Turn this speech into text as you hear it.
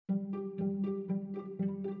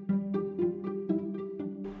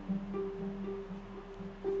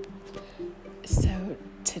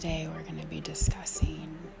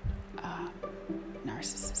discussing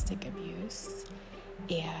narcissistic abuse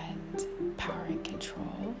and power and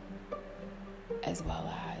control, as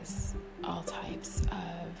well as all types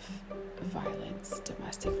of violence,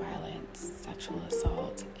 domestic violence, sexual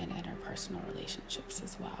assault, and interpersonal relationships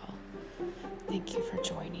as well. Thank you for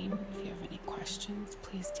joining. If you have any questions,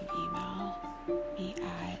 please do email me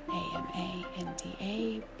at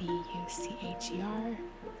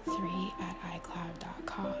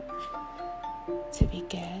amabucher3@icloud.com. To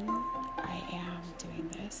begin, I am doing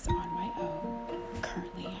this on my own.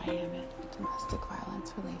 Currently, I am in a domestic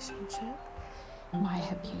violence relationship. My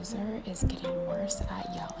abuser is getting worse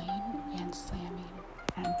at yelling and slamming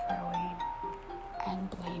and throwing and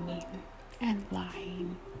blaming and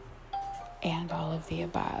lying and all of the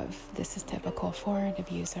above. This is typical for an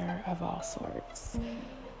abuser of all sorts.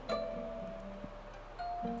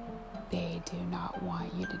 They do not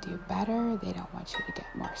want you to do better. They don't want you to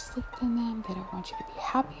get more sleep than them. They don't want you to be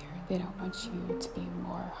happier. They don't want you to be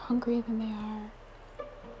more hungry than they are.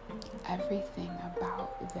 Everything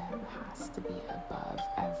about them has to be above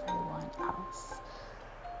everyone else.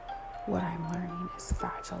 What I'm learning is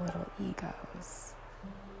fragile little egos.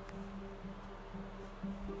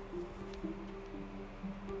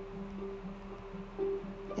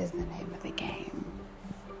 Is the name of the game.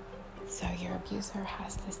 So your abuser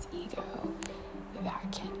has this ego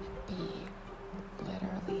that can be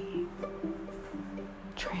literally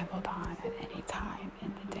trampled on at any time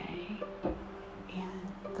in the day.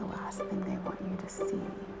 And the last thing they want you to see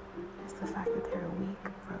is the fact that they're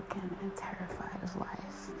weak, broken, and terrified of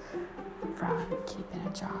life. From keeping a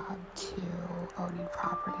job, to owning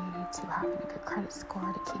property, to having a good credit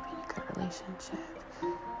score, to keeping a good relationship.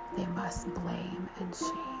 They must blame and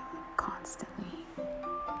shame constantly.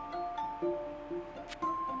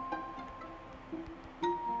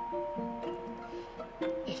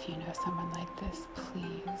 If you know someone like this,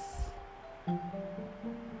 please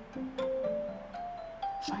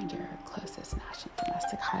find your closest National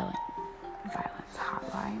Domestic Violence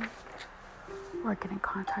hotline or get in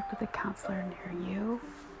contact with a counselor near you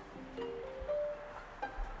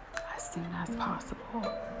as soon as possible.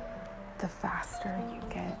 The faster you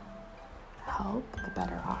get help, the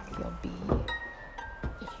better off you'll be.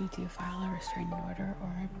 If you do file a restraining order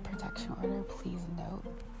or a protection order, please note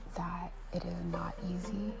that it is not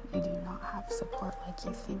easy. You do not have support like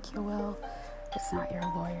you think you will. It's not your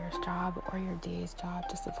lawyer's job or your DA's job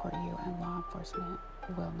to support you, and law enforcement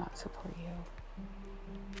will not support you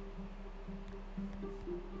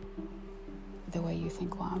the way you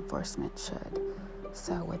think law enforcement should.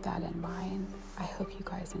 So with that in mind, I hope you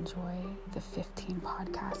guys enjoy the 15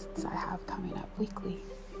 podcasts I have coming up weekly.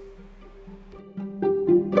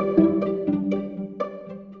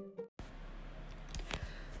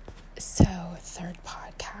 So, third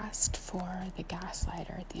podcast for The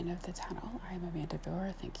Gaslighter at the End of the Tunnel. I'm Amanda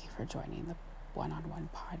Brewer. Thank you for joining the one-on-one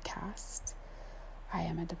podcast. I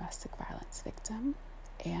am a domestic violence victim,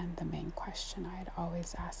 and the main question I'd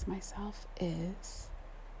always ask myself is,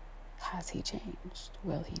 has he changed?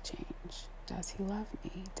 Will he change? Does he love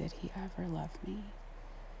me? Did he ever love me?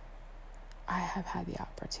 I have had the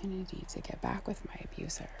opportunity to get back with my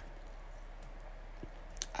abuser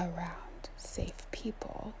around safe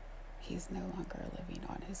people. He's no longer living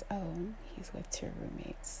on his own. He's with 2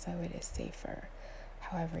 roommates, so it is safer.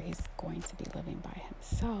 However, he's going to be living by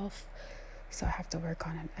himself, so I have to work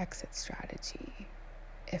on an exit strategy.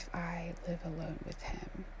 If I live alone with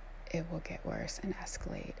him, it will get worse and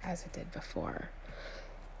escalate as it did before.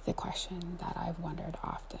 The question that I've wondered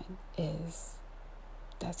often is,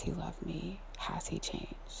 does he love me? Has he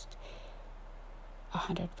changed?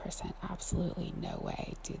 100% absolutely no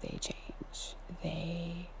way do they change.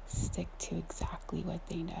 They stick to exactly what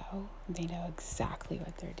they know. They know exactly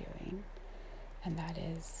what they're doing. And that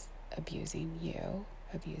is abusing you,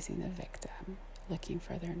 abusing the victim, looking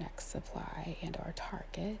for their next supply and or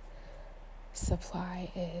target.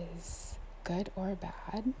 Supply is good or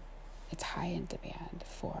bad. It's high in demand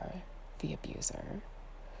for the abuser.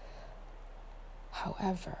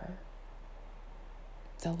 However,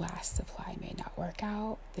 the last supply may not work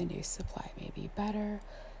out. The new supply may be better.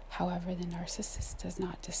 However, the narcissist does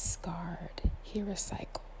not discard. He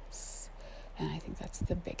recycles. And I think that's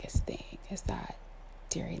the biggest thing, is that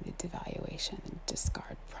during the devaluation and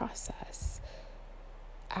discard process,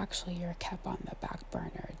 actually you're kept on the back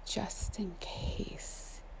burner just in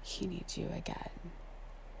case he needs you again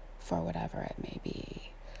for whatever it may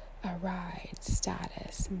be. A ride,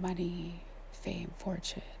 status, money, fame,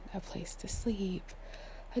 fortune, a place to sleep,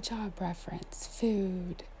 a job reference,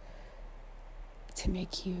 food, to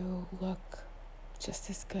make you look just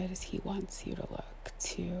as good as he wants you to look,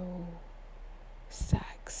 to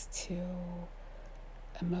sex to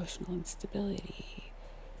emotional instability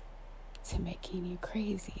to making you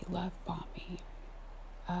crazy, love bombing.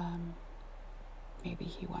 Maybe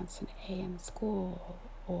he wants an A in school,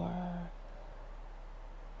 or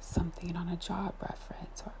something on a job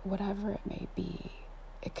reference, or whatever it may be.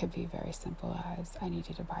 It could be very simple as, I need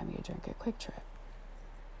you to buy me a drink at Quick Trip.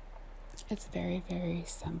 It's very, very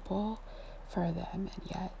simple for them, and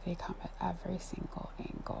yet they come at every single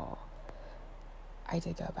angle. I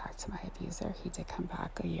did go back to my abuser. He did come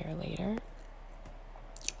back a year later,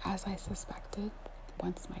 as I suspected.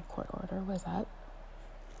 Once my court order was up,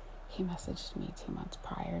 he messaged me 2 months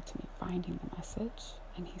prior to me finding the message,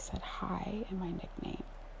 and he said hi in my nickname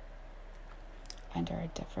under a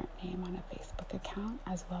different name on a Facebook account,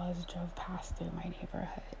 as well as drove past through my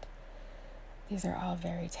neighborhood. These are all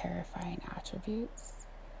very terrifying attributes,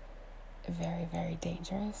 very, very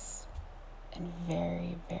dangerous, and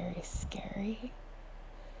very, very scary,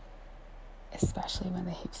 especially when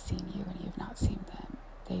they have seen you and you've not seen them.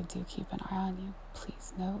 They do keep an eye on you.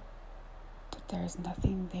 Please note that there's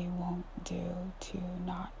nothing they won't do to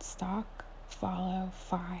not stalk, follow,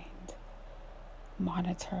 find,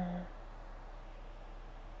 monitor,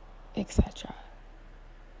 etc.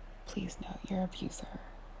 Please note, your abuser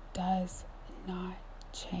does not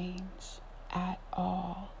change at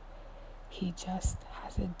all. He just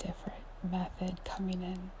has a different method coming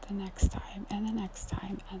in the next time, and the next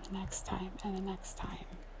time, and the next time, and the next time.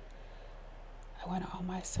 I want all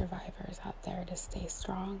my survivors out there to stay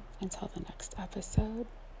strong until the next episode.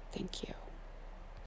 Thank you.